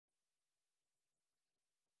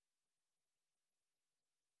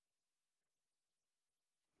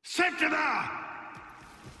Septima!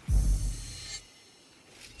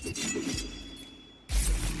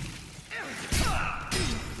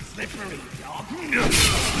 Slippery dog.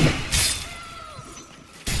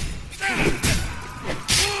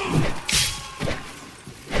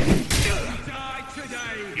 Die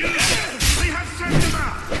today. We have Septima!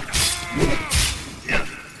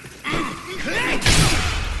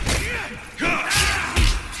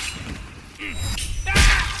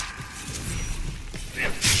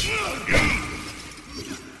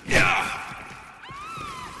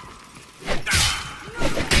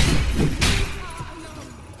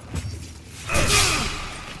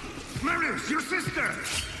 Marius, your sister!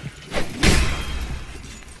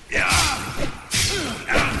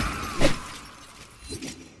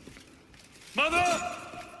 Mother!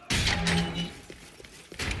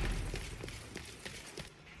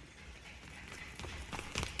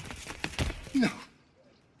 No.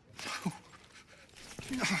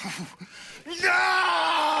 No.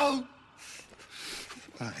 No!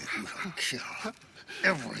 I will kill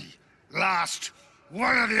every last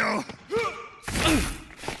one of you!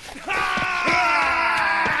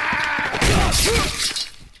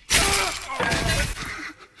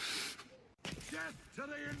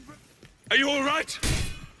 Are you all right?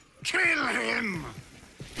 Kill him!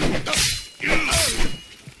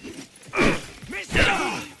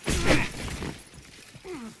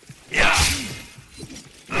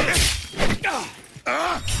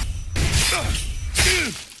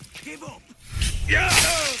 Give up!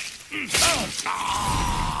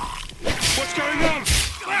 What's going on?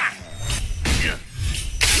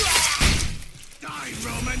 Die,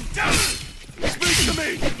 Roman! Die! Speak to me!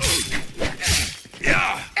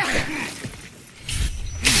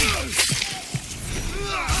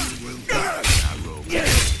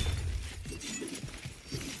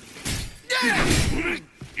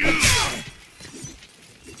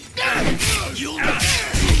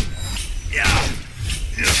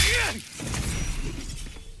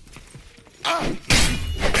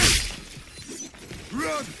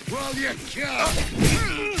 Run while you can!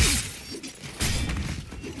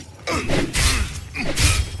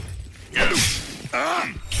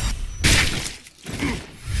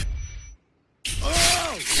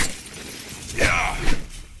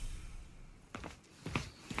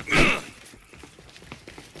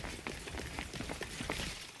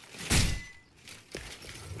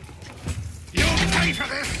 You'll pay for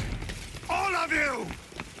this! All of you!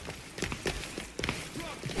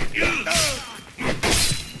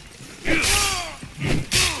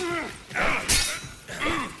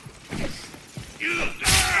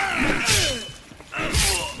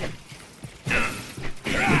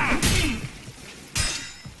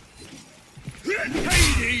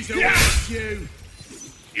 Hades awaits you!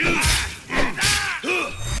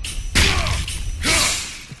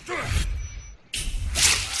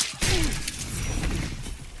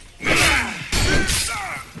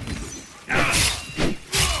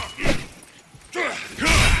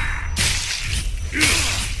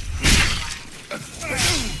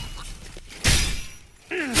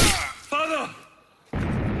 Father!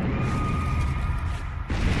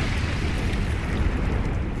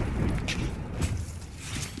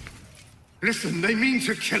 Listen, they mean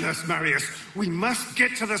to kill us, Marius. We must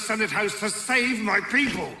get to the Senate House to save my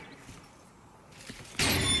people.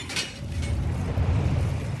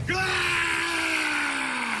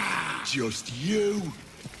 Just you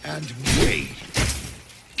and me.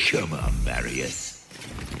 Come on, Marius.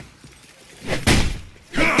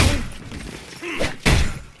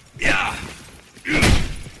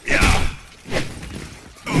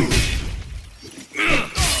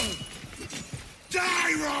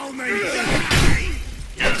 Die, Roman! Die!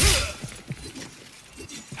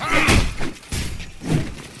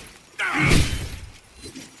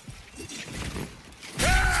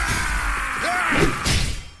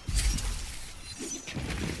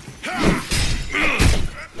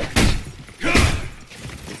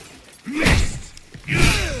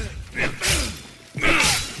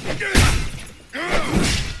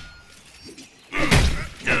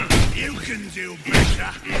 You can do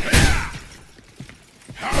better.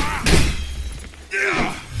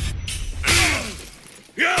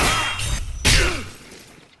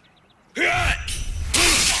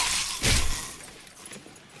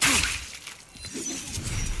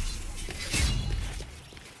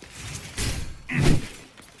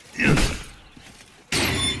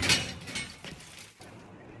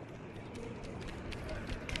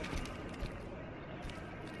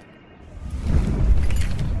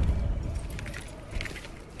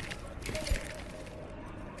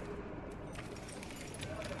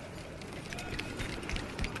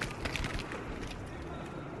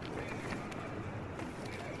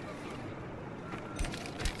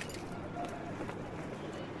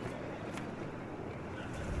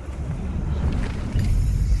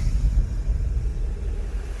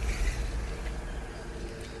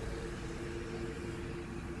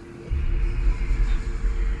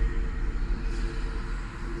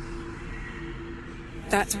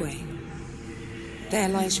 That way. There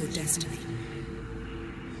lies your destiny.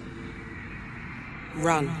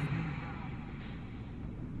 Run.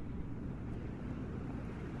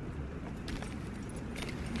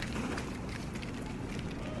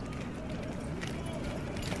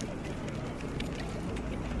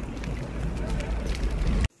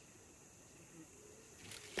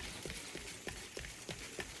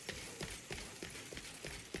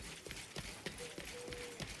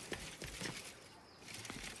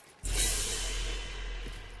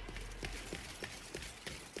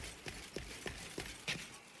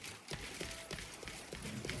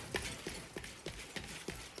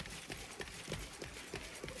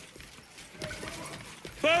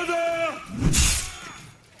 Father!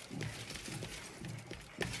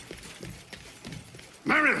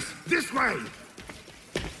 Marius, this way!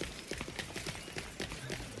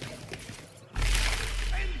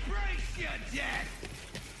 Embrace your death!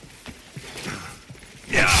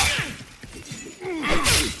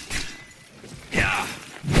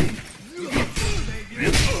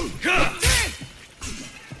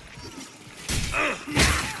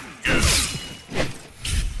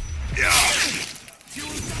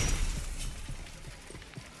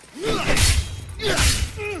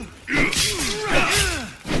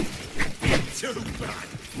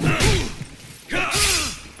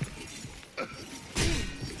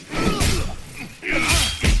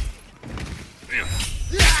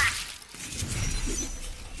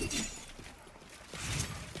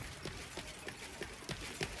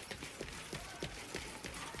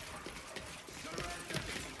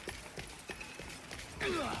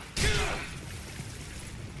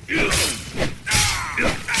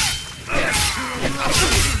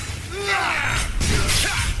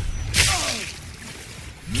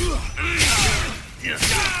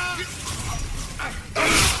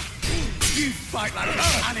 Fight like an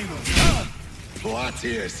animal.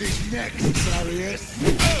 Leontius is next, Marius.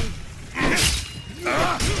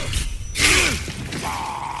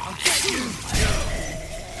 I'll get you.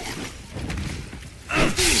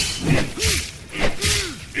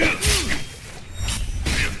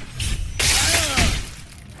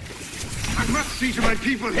 I must see to my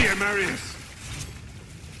people here, Marius.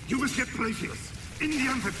 You must get Placius in the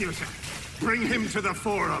amphitheater. Bring him to the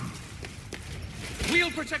forum.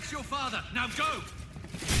 We'll protect your father. Now go.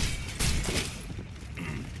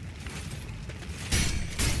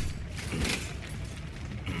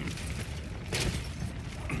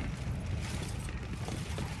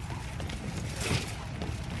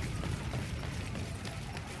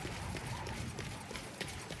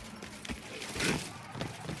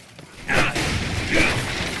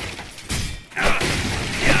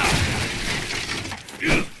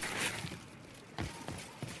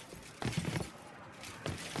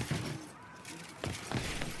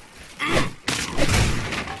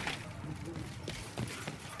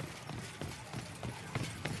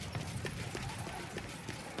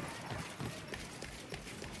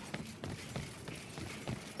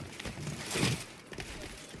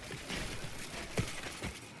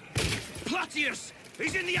 Leontius!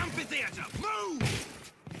 He's in the amphitheater! Move!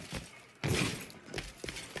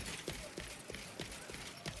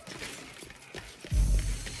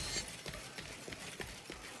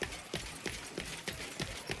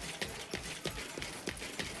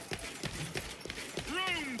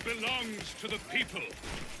 Rome belongs to the people.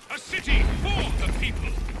 A city for the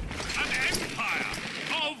people. An empire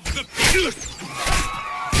of the people.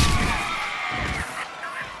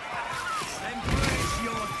 Embrace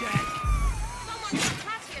your death.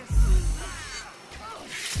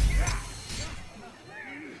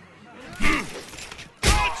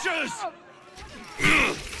 Archers!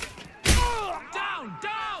 Down!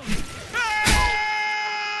 Down!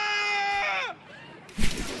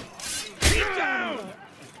 Get down!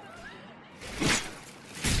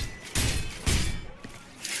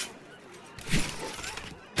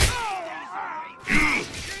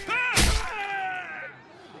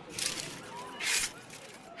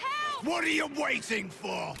 What are you waiting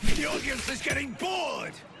for? The audience is getting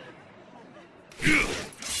bored!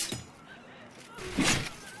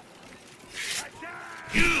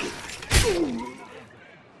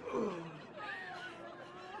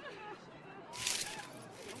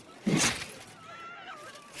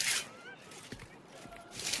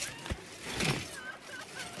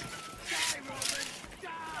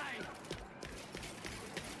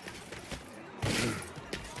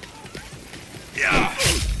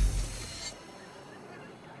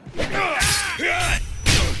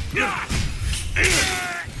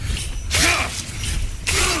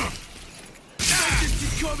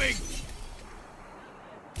 Coming!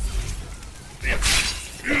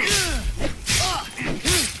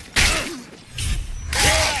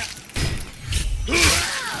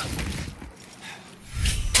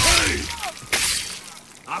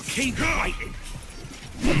 Keep fighting.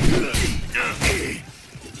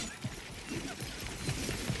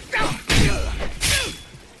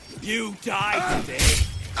 You die today.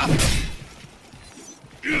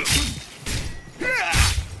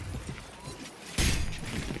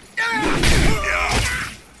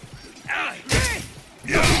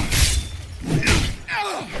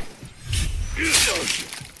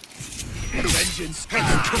 Vengeance has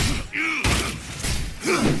come.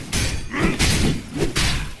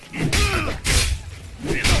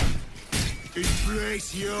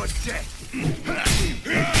 Embrace your death.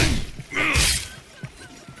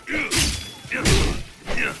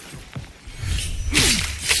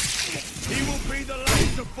 He will be the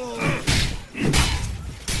last to fall.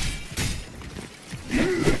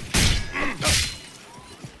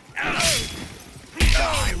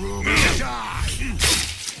 Die, Roman, die!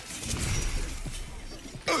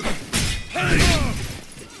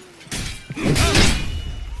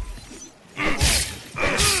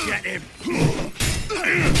 Get him!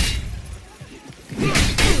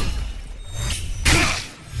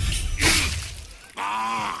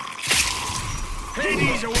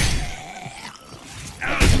 Hades away!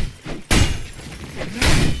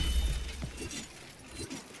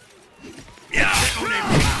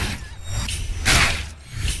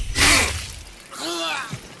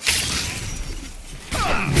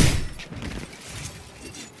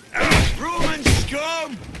 Roman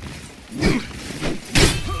scum!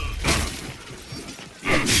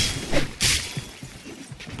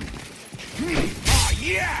 Oh,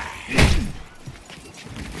 yeah!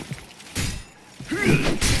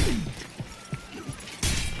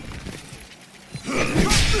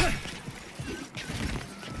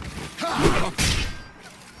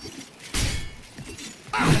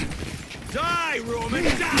 Die, Roman,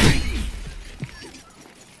 die!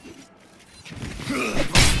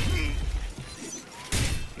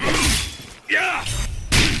 Yeah!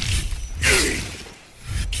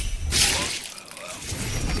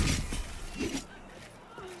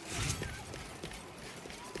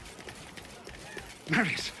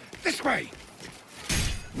 Marius, this way!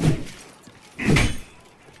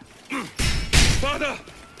 Father!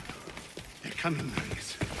 They're coming,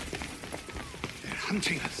 Marius. They're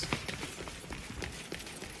hunting us.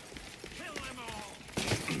 Kill them all!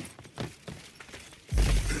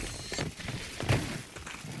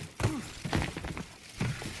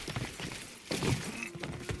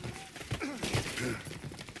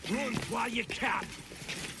 Run while you can!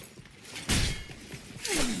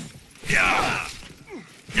 Yeah!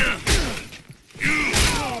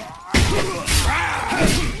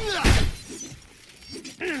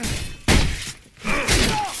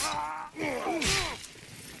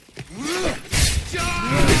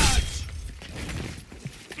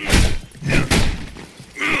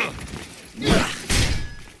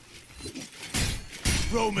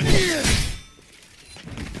 Roman!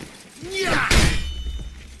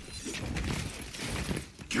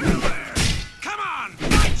 Come on!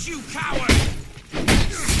 Fight, you coward!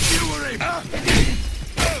 Skewer him!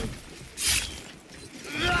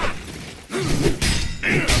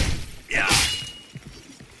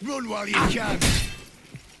 Run while you can!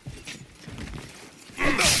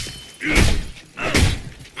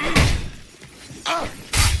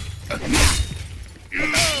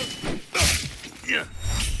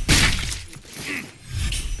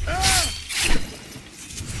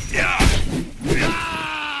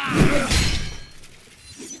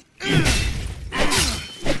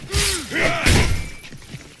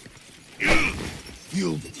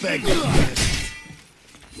 You'll beg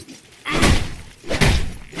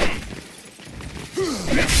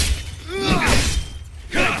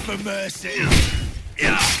for mercy.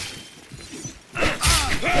 Beg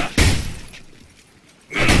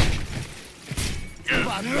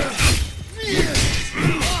for mercy.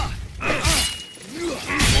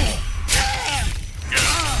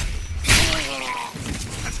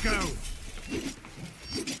 Let's go!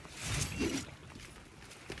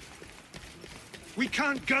 We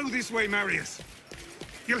can't go this way, Marius.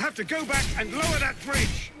 You'll have to go back and lower that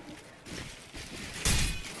bridge.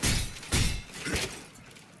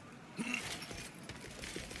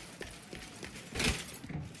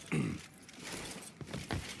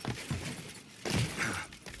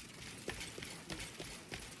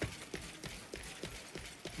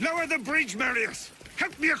 Lower the bridge, Marius!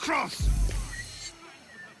 Help me across!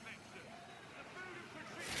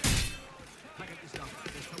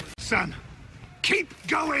 Son, keep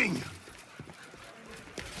going!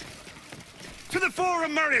 To the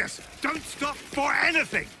forum, Marius! Don't stop for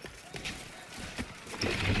anything!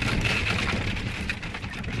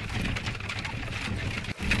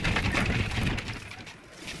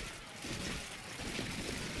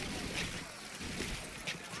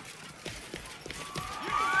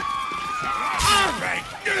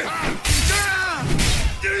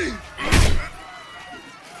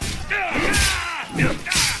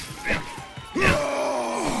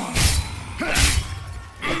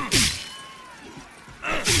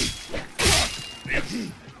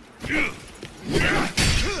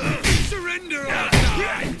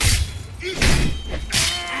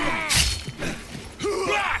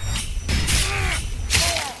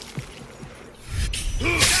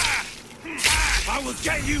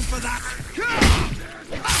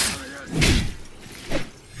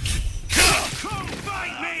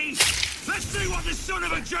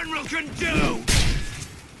 whatever General can do!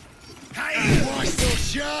 Hey! Why so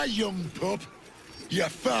shy, young pup? Your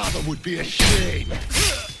father would be ashamed.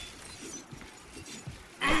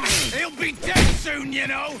 He'll be dead soon, you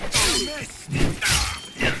know!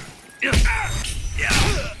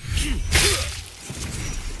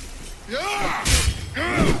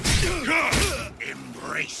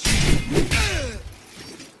 Embrace.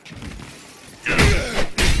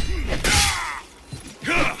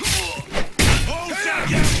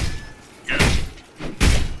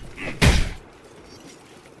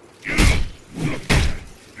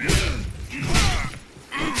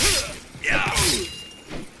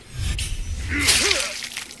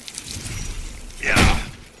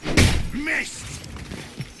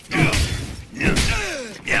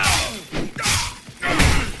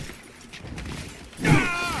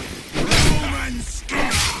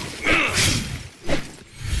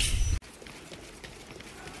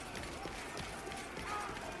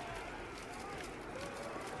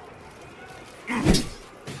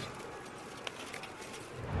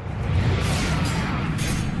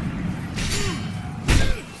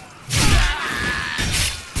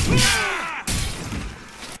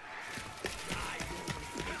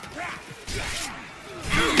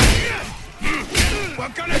 We're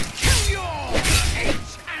gonna kill you all!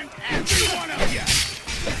 Each and every one of you!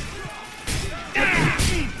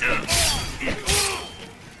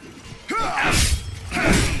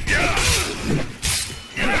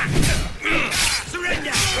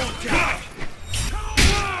 Surrender!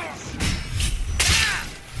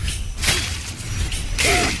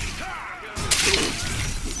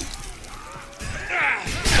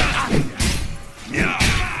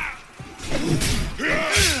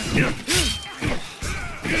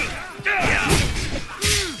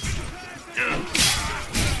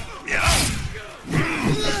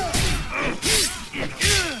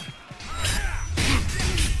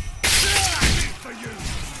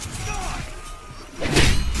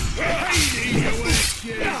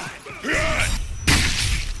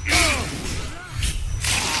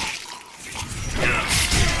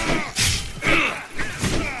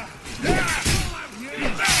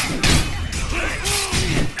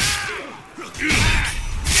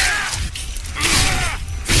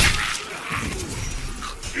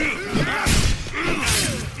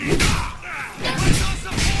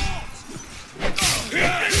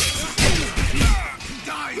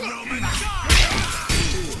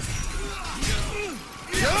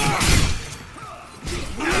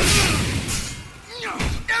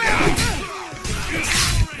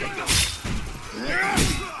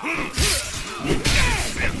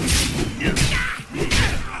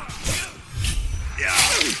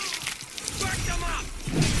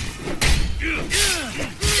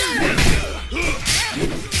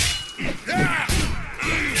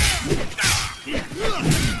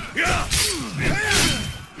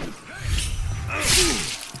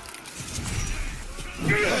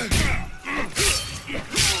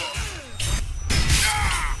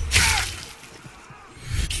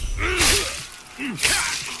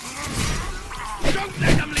 Don't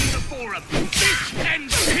let them leave the forum! This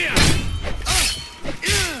ends here!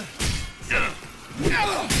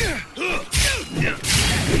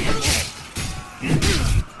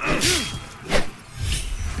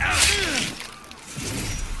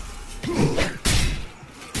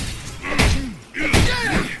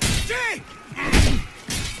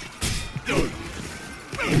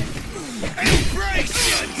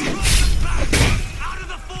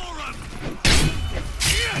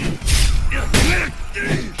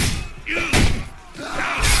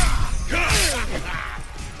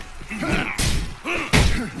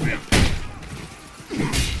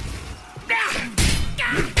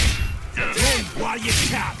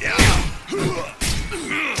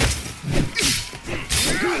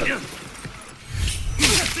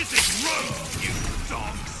 This is Rome, you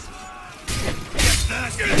dogs! Get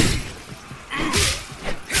thirsty!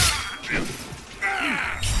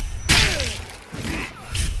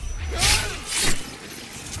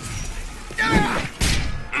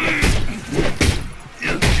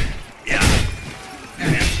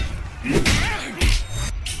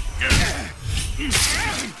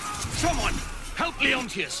 Someone, help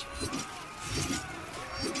Leontius!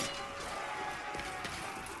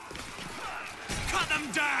 Cut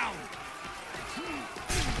them down!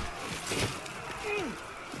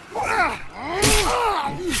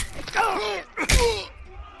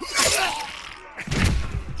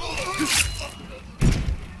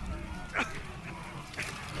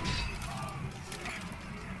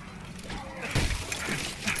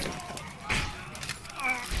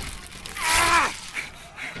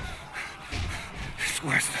 It's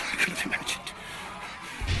worse than I could have imagined.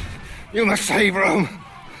 You must save Rome.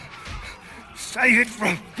 Save it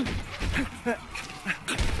from...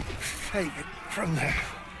 Save it from there.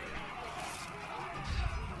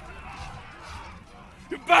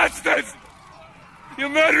 You bastards! You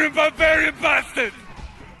murdering barbarian bastards!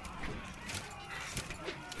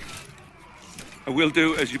 I will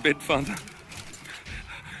do as you bid, Father.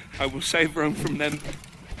 I will save Rome from them.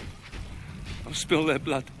 I'll spill their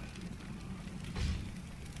blood.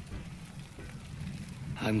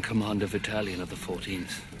 I'm Commander Battalion of the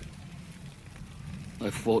 14th.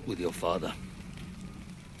 I fought with your father.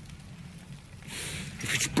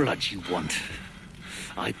 If it's blood you want,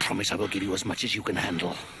 I promise I will give you as much as you can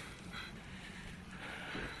handle.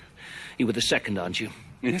 You were the second, aren't you?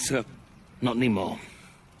 Yes, sir. Not anymore.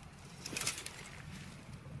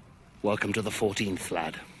 Welcome to the 14th,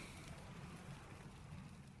 lad.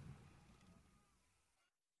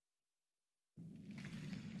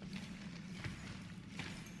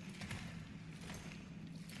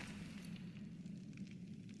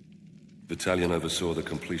 Battalion oversaw the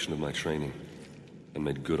completion of my training and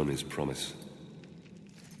made good on his promise.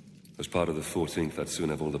 As part of the 14th, I'd soon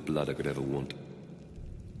have all the blood I could ever want.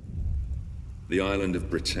 The island of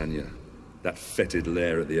Britannia, that fetid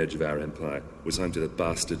lair at the edge of our empire, was home to the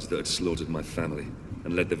bastards that had slaughtered my family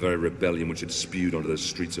and led the very rebellion which had spewed onto the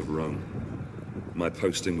streets of Rome. My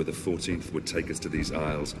posting with the 14th would take us to these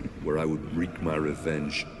isles, where I would wreak my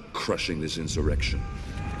revenge, crushing this insurrection.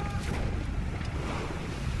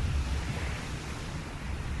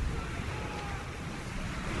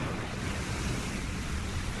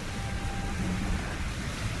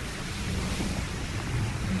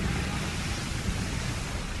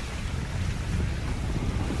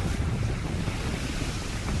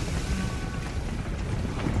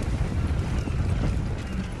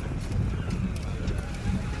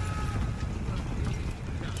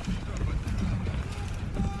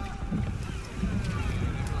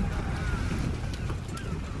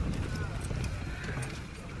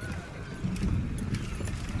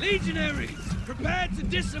 Legionaries, prepare to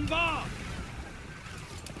disembark!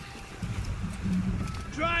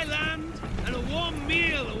 Dry land and a warm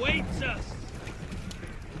meal awaits us.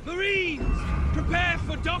 Marines, prepare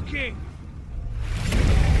for docking!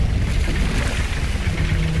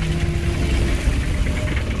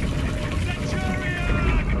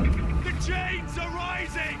 Centurion! The chains are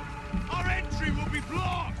rising! Our entry will be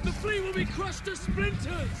blocked! The fleet will be crushed to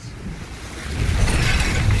splinters!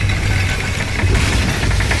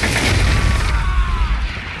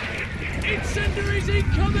 Incendiaries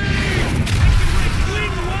incoming!